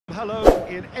Hello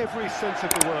in every sense of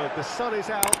the word. The sun is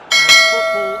out and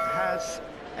football has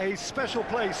a special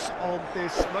place on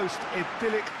this most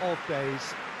idyllic of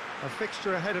days. A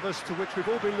fixture ahead of us to which we've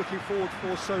all been looking forward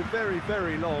for so very,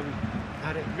 very long,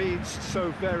 and it means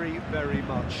so very, very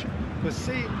much. The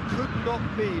scene could not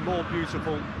be more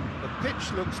beautiful. The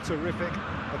pitch looks terrific.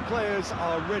 The players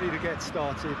are ready to get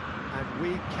started, and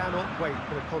we cannot wait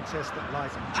for the contest that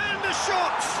lies ahead. And the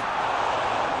shot!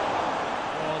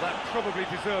 Oh, that probably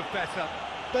deserved better.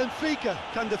 Benfica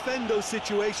can defend those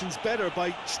situations better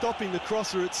by stopping the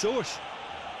crosser at source.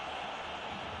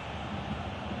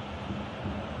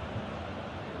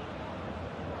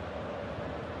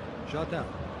 Jardin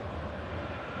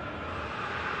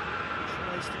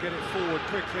tries to get it forward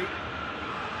quickly.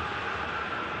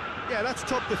 Yeah, that's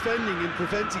top defending and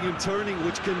preventing him turning,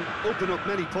 which can open up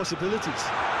many possibilities.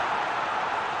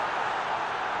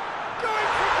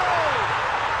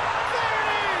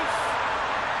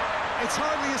 It's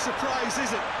hardly a surprise,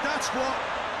 is it? That's what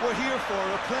we're here for,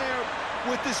 a player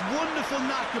with this wonderful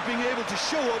knack of being able to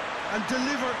show up and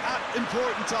deliver at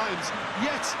important times.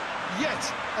 Yet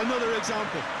another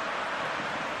example.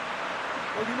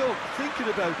 Well, you know, thinking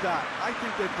about that, I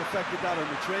think they've perfected that on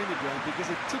the training ground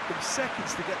because it took them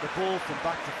seconds to get the ball from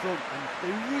back to front, and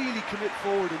they really commit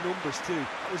forward in numbers too.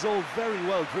 It was all very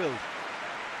well drilled.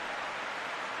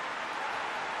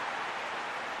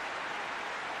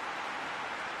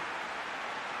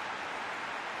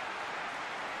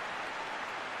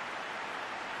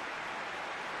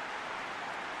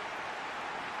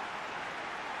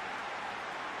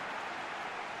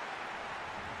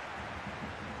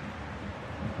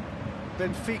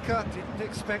 Benfica didn't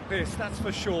expect this, that's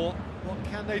for sure. What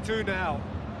can they do now?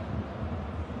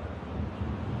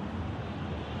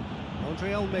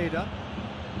 Andre Almeida.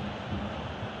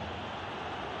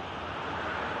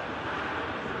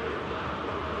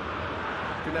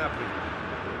 Gnabry.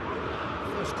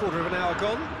 First quarter of an hour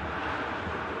gone.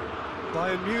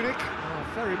 Bayern Munich are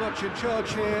very much in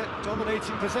charge here,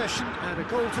 dominating possession and a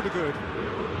goal to the good.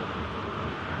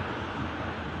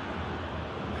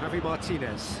 Javi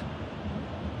Martinez.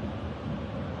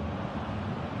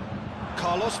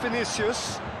 Carlos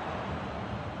Vinicius.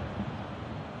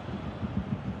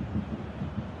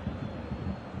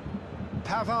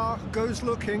 Pavard goes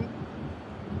looking.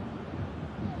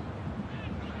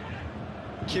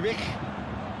 Kimmich.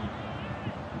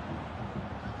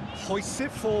 Hoists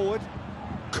it forward.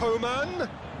 Coman.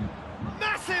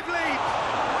 Massive leap!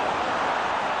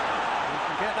 We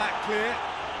can get that clear.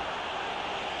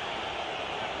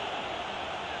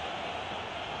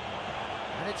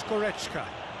 And it's Goretzka.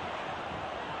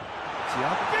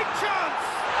 Big chance!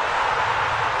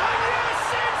 And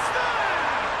yes, it's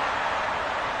there!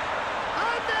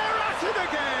 And they're at it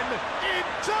again in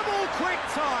double quick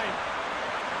time.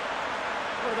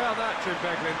 What about that, Jim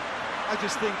Beglin? I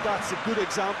just think that's a good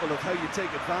example of how you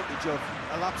take advantage of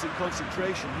a lapse in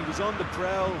concentration. He was on the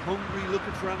prowl, hungry,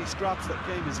 looking for any scraps that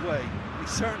came his way. He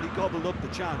certainly gobbled up the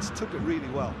chance, took it really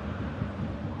well.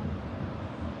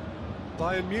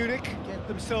 Bayern Munich get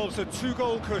themselves a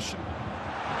two-goal cushion.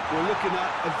 We're looking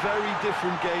at a very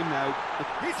different game now.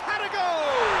 He's had a goal!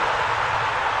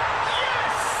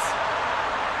 Yes!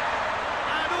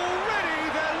 And already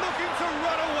they're looking to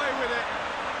run away with it.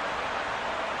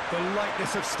 The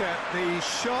lightness of step, the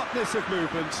sharpness of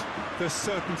movement, the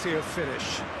certainty of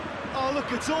finish. Oh,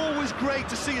 look, it's always great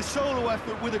to see a solo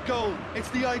effort with a goal. It's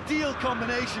the ideal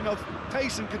combination of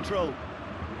pace and control.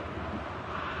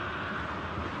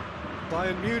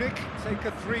 Bayern Munich take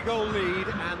a three-goal lead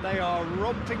and they are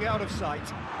romping out of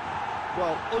sight.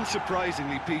 Well,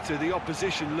 unsurprisingly, Peter, the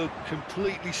opposition look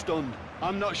completely stunned.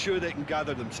 I'm not sure they can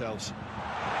gather themselves.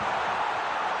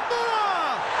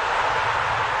 Ah!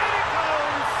 In it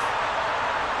goes!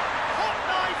 Hot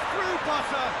knife through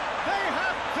butter. They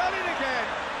have done it again.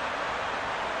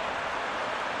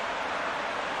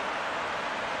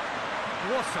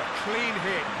 What a clean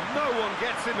hit. No one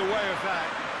gets in the way of that.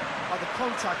 Oh, the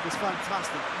contact was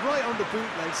fantastic, right on the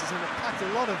bootlaces, and it packed a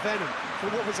lot of venom for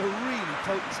what was a really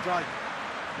potent strike.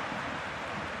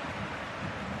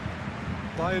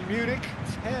 Bayern Munich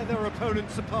tear their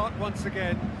opponents apart once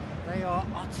again. They are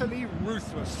utterly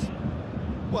ruthless.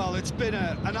 Well, it's been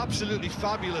an absolutely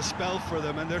fabulous spell for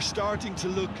them, and they're starting to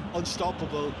look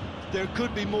unstoppable. There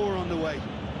could be more on the way.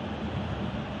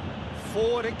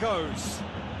 Forward it goes.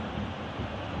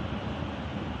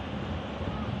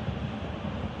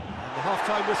 The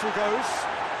half-time whistle goes.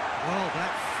 Well,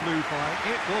 that flew by.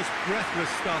 It was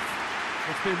breathless stuff.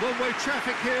 It's been one-way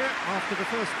traffic here after the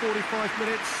first 45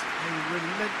 minutes. A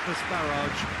relentless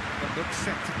barrage that looks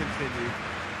set to continue.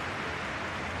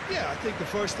 Yeah, I think the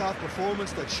first half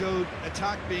performance that showed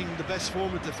attack being the best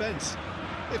form of defence.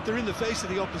 If they're in the face of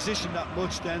the opposition that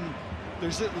much, then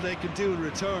there's little they can do in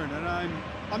return, and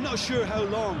I'm not sure how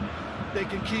long they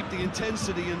can keep the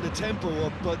intensity and the tempo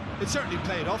up, but it certainly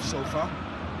paid off so far.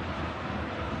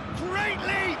 Great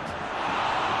leap!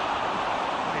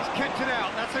 He's kept it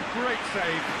out, that's a great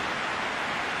save.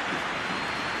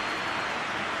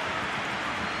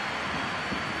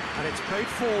 And it's played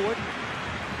forward.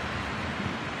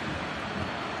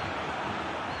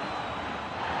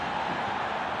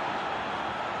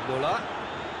 Muller.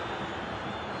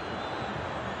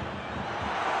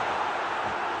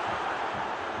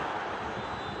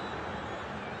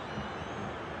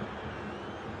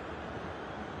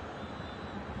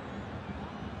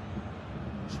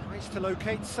 Tries to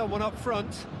locate someone up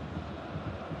front.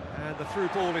 And the through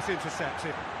ball is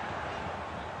intercepted.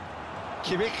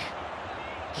 Kimmich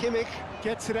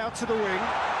gets it out to the wing.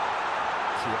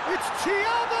 It's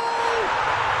Thiago!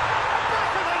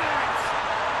 Back of the net!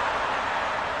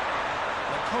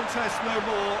 The contest no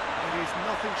more. It is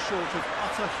nothing short of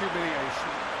utter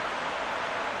humiliation.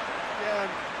 Yeah,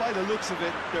 and by the looks of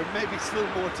it, there may be still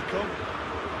more to come.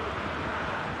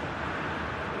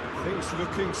 Things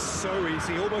looking so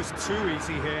easy, almost too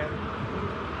easy here.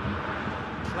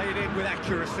 Played in with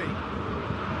accuracy.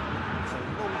 It's a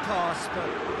long pass, but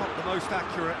not the most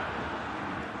accurate.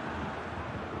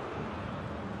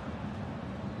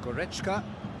 Goretzka.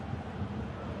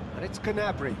 And it's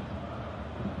Gnabry.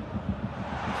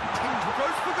 Tingle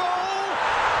goes for goal!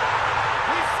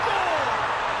 He scored!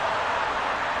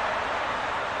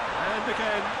 And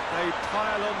again, they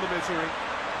pile on the misery.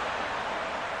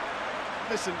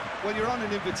 Listen, when you're on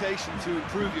an invitation to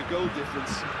improve your goal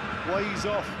difference, why ease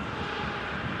off?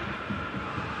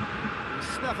 He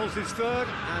snaffles his third,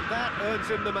 and that earns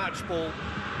him the match ball.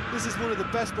 This is one of the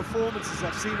best performances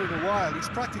I've seen in a while. He's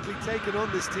practically taken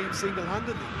on this team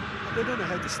single-handedly, and they don't know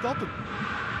how to stop him.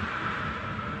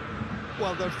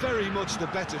 Well, they're very much the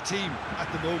better team at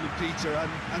the moment, Peter,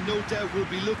 and no doubt will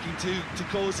be looking to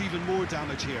cause even more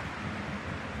damage here.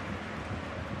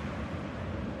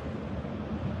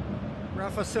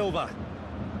 Rafa Silva.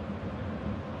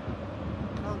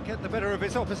 Can't get the better of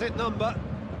his opposite number.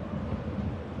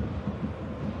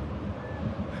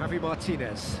 Javi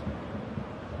Martinez.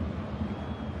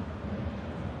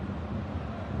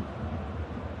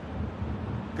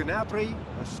 Gnabry,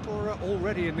 a scorer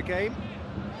already in the game.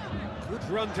 Good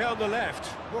run down the left.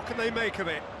 What can they make of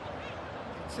it?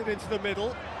 Gets it into the middle.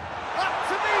 Up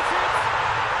to meet it!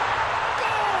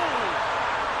 Goal!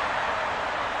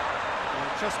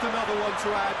 Well, just another one to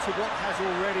add to what has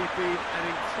already been an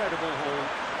incredible haul.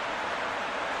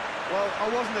 Well, I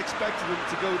wasn't expecting them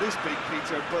to go this big,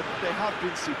 Peter, but they have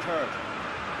been superb.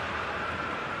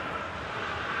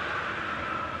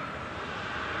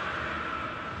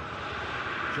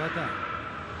 Jada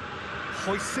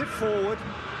hoists it forward.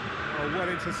 Oh, well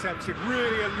intercepted,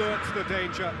 really alert to the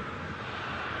danger.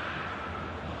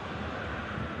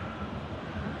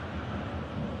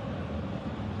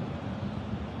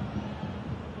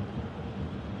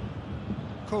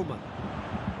 Coleman.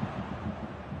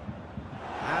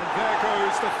 And there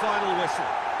goes the final whistle.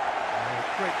 Oh,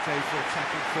 great day for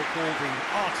attacking football. The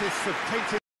artists have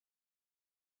painted